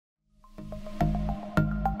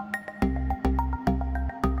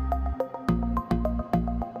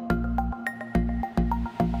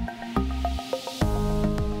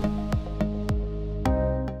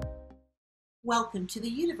Welcome to the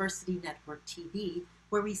University Network TV,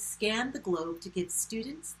 where we scan the globe to give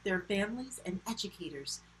students, their families, and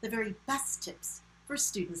educators the very best tips for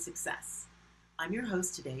student success. I'm your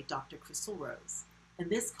host today, Dr. Crystal Rose, and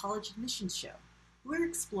this college admissions show, we're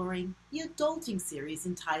exploring the adulting series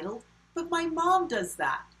entitled, But My Mom Does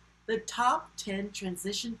That, the top 10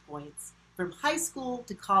 transition points from high school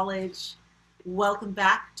to college. Welcome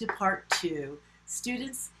back to part 2.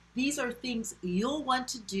 Students, these are things you'll want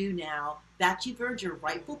to do now that you've earned your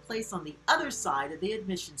rightful place on the other side of the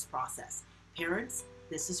admissions process. Parents,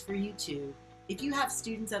 this is for you too, if you have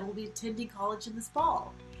students that will be attending college in this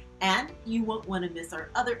fall. And you won't want to miss our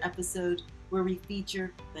other episode where we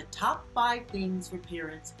feature the top 5 things for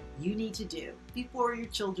parents you need to do before your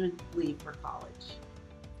children leave for college.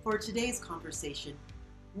 For today's conversation,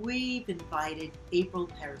 we've invited April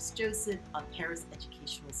Paris-Joseph of Paris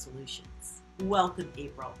Educational Solutions. Welcome,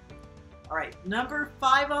 April. All right, number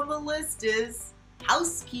 5 on the list is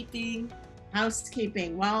housekeeping.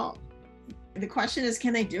 Housekeeping. Well, the question is,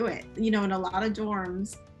 can they do it? You know, in a lot of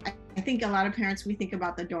dorms, I think a lot of parents, we think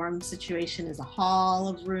about the dorm situation as a hall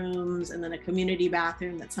of rooms and then a community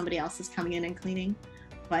bathroom that somebody else is coming in and cleaning.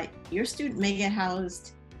 But your student may get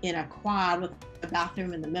housed in a quad with a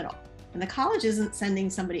bathroom in the middle. And the college isn't sending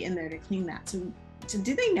somebody in there to clean that. So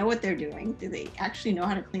do they know what they're doing? Do they actually know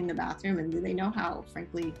how to clean the bathroom? And do they know how,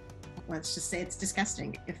 frankly, let's just say it's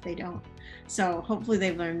disgusting if they don't. So hopefully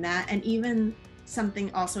they've learned that. And even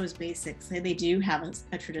something also as basic, say they do have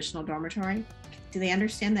a traditional dormitory. Do they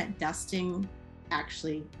understand that dusting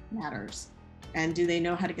actually matters? And do they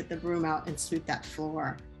know how to get the broom out and sweep that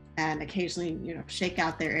floor? And occasionally, shake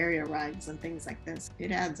out their area rugs and things like this.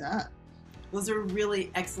 It adds up. Those are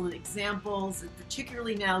really excellent examples, and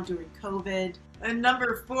particularly now during COVID. And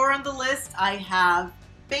number 4 on the list, I have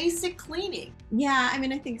basic cleaning. Yeah,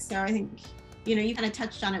 I think so. I think, you kind of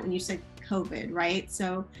touched on it when you said COVID, right?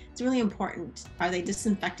 So it's really important. Are they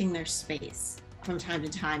disinfecting their space from time to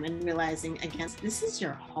time and realizing, again, this is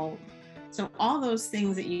your home? So all those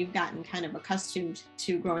things that you've gotten kind of accustomed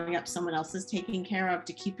to growing up, someone else is taking care of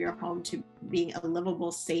to keep your home to being a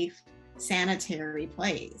livable, safe, sanitary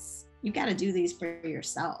place. You've got to do these for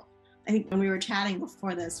yourself. I think when we were chatting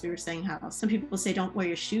before this, we were saying how some people say don't wear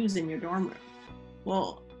your shoes in your dorm room.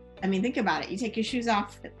 Well, think about it. You take your shoes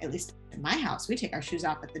off, at least in my house, we take our shoes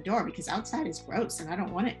off at the door because outside is gross and I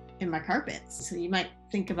don't want it in my carpets. So you might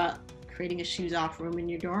think about creating a shoes off room in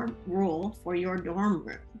your dorm rule for your dorm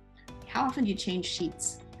room. How often do you change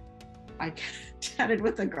sheets? I chatted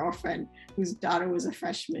with a girlfriend whose daughter was a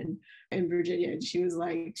freshman in Virginia, and she was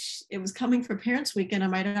like, it was coming for Parents Weekend,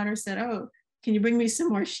 and my daughter said, "Oh, can you bring me some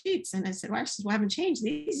more sheets?" And I said, "Why?" She said, "Well, I haven't changed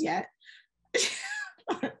these yet."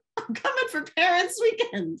 I'm coming for Parents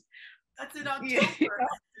Weekend. That's in October.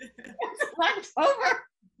 It's October.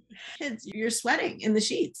 Kids, you're sweating in the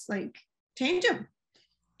sheets. Like, change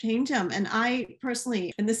them. And I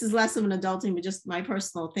personally, and this is less of an adulting, but just my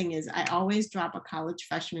personal thing is I always drop a college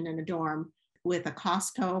freshman in a dorm with a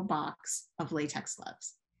Costco box of latex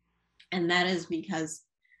gloves. And that is because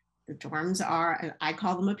the dorms are, I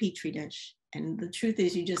call them a petri dish. And the truth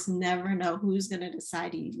is you just never know who's going to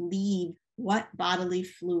decide to leave what bodily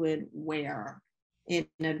fluid where in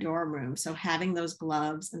a dorm room. So having those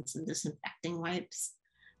gloves and some disinfecting wipes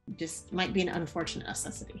just might be an unfortunate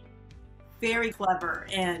necessity. Very clever.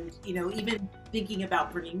 And, even thinking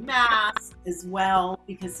about bringing masks as well,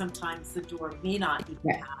 because sometimes the dorm may not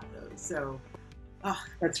even have those. So,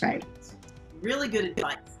 that's right. Really good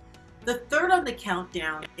advice. The third on the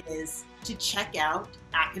countdown is to check out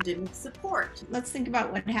academic support. Let's think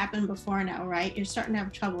about what happened before now, right? You're starting to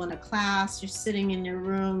have trouble in a class, you're sitting in your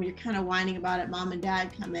room, you're kind of whining about it, mom and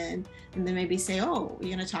dad come in, and then maybe say, "Oh, you're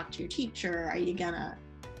gonna talk to your teacher,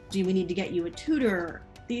 do we need to get you a tutor?"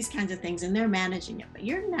 These kinds of things, and they're managing it. But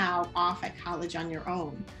you're now off at college on your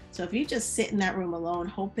own. So if you just sit in that room alone,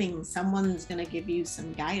 hoping someone's gonna give you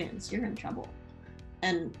some guidance, you're in trouble.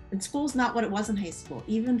 And school's not what it was in high school.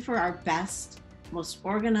 Even for our best, most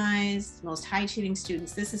organized, most high-achieving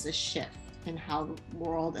students, this is a shift in how the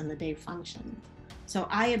world and the day function. So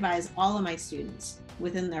I advise all of my students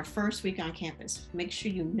within their first week on campus, make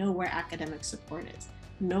sure you know where academic support is.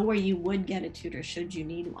 Know where you would get a tutor should you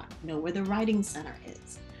need one. Know where the writing center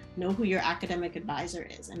is. Know who your academic advisor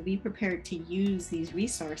is, and be prepared to use these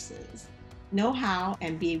resources. Know how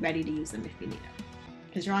and be ready to use them if you need them,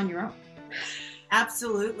 because you're on your own.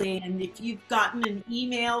 Absolutely. And if you've gotten an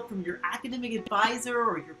email from your academic advisor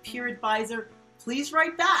or your peer advisor, please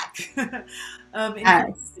write back.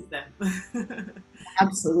 Yes. Them.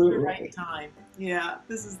 Absolutely. The right time. Yeah,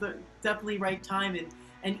 this is the definitely right time.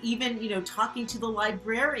 And even, talking to the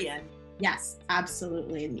librarian Yes,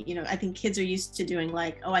 absolutely. And, I think kids are used to doing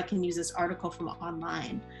like, oh, I can use this article from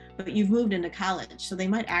online, but you've moved into college. So they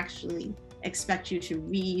might actually expect you to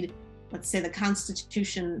read, let's say, the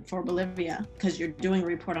Constitution for Bolivia, because you're doing a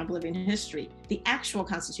report on Bolivian history, the actual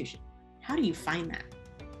Constitution. How do you find that?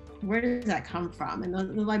 Where does that come from? And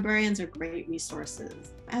the librarians are great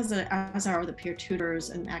resources, as are the peer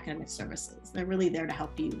tutors and academic services. They're really there to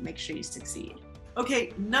help you make sure you succeed.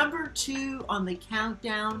 Okay, number 2 on the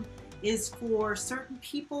countdown is for certain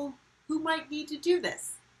people who might need to do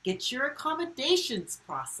this. Get your accommodations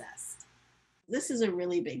processed. This is a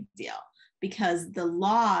really big deal because the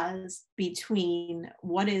laws between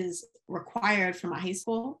what is required from a high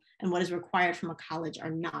school and what is required from a college are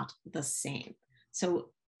not the same. So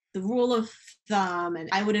the rule of thumb, and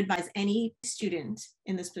I would advise any student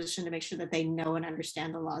in this position to make sure that they know and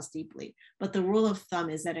understand the laws deeply. But the rule of thumb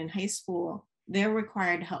is that in high school, they're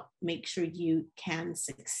required to help make sure you can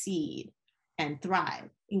succeed and thrive.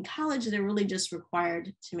 In college, they're really just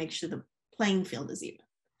required to make sure the playing field is even.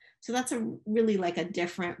 So that's really like a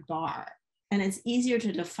different bar. And it's easier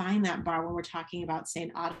to define that bar when we're talking about, say,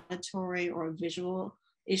 an auditory or a visual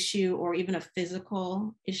issue, or even a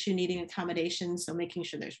physical issue needing accommodation. So making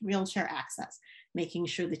sure there's wheelchair access, making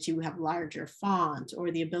sure that you have larger font,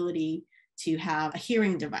 or the ability to have a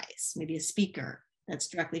hearing device, maybe a speaker that's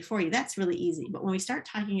directly for you. That's really easy. But when we start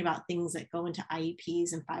talking about things that go into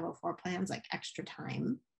IEPs and 504 plans, like extra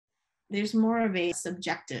time, there's more of a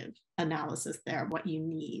subjective analysis there of what you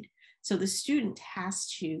need. So the student has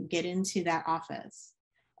to get into that office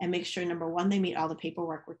and make sure, number one, they meet all the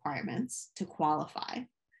paperwork requirements to qualify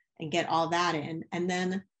and get all that in. And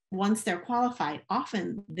then once they're qualified,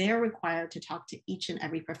 often they're required to talk to each and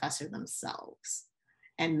every professor themselves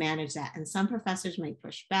and manage that. And some professors may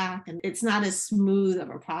push back, and it's not as smooth of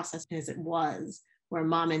a process as it was where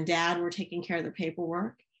mom and dad were taking care of the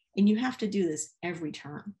paperwork. And you have to do this every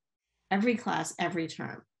term, every class, every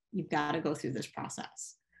term. You've got to go through this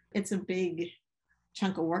process. It's a big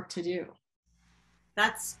chunk of work to do.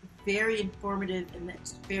 That's very informative, and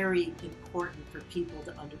it's very important for people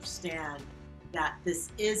to understand that this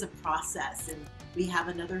is a process. And we have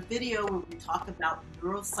another video where we talk about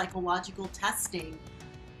neuropsychological testing.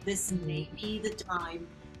 This may be the time,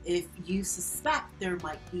 if you suspect there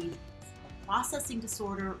might be a processing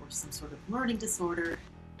disorder or some sort of learning disorder,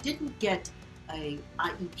 didn't get a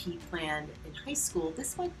IEP plan in high school,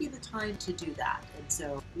 this might be the time to do that. And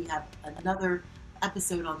so we have another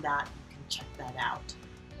episode on that. You can check that out.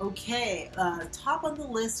 Okay, top on the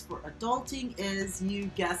list for adulting is, you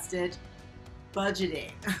guessed it, budgeting.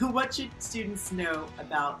 What should students know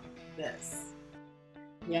about this?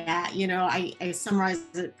 Yeah, I summarize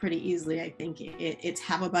it pretty easily. I think it's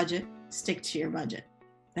have a budget, stick to your budget.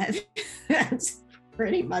 That's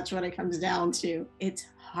pretty much what it comes down to. It's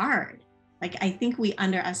hard. Like, I think we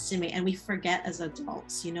underestimate and we forget as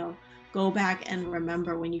adults, go back and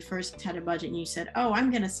remember when you first had a budget and you said, oh,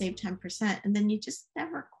 I'm going to save 10%. And then you just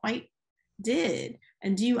never quite did.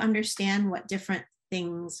 And do you understand what different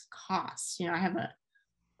things cost? I have a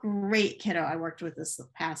great kiddo I worked with this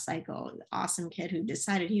past cycle, an awesome kid who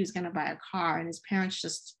decided he was going to buy a car, and his parents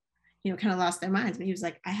just, kind of lost their minds. But he was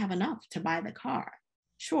like, I have enough to buy the car.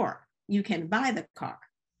 Sure, you can buy the car.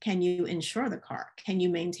 Can you insure the car? Can you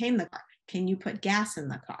maintain the car? Can you put gas in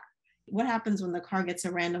the car? What happens when the car gets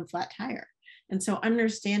a random flat tire? And so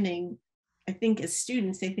understanding, I think as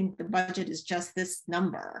students, they think the budget is just this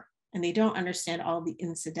number, and they don't understand all the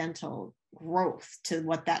incidental growth to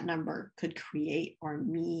what that number could create or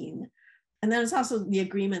mean. And then it's also the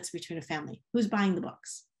agreements between a family. Who's buying the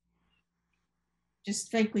books? Just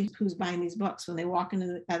frankly, who's buying these books? When they walk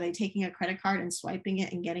into are they taking a credit card and swiping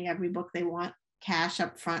it and getting every book they want cash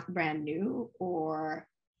up front, brand new? Or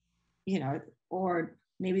or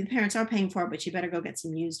maybe the parents are paying for it, but you better go get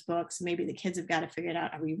some used books. Maybe the kids have got to figure it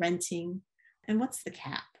out. Are we renting? And what's the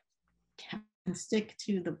cap? And stick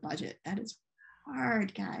to the budget. That is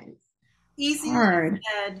hard, guys. Easy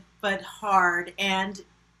said, but hard. And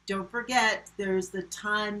don't forget, there's the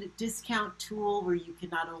TUN discount tool where you can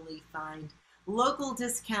not only find local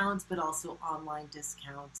discounts, but also online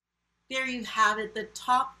discounts. There you have it, the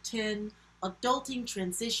top 10 adulting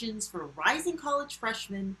transitions for rising college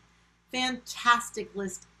freshmen. Fantastic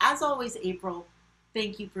list. As always, April,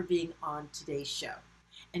 thank you for being on today's show.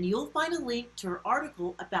 And you'll find a link to her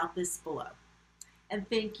article about this below. And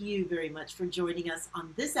thank you very much for joining us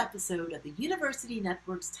on this episode of the University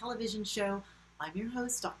Network's television show. I'm your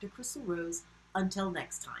host, Dr. Crystal Rose. Until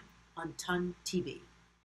next time on TUN TV.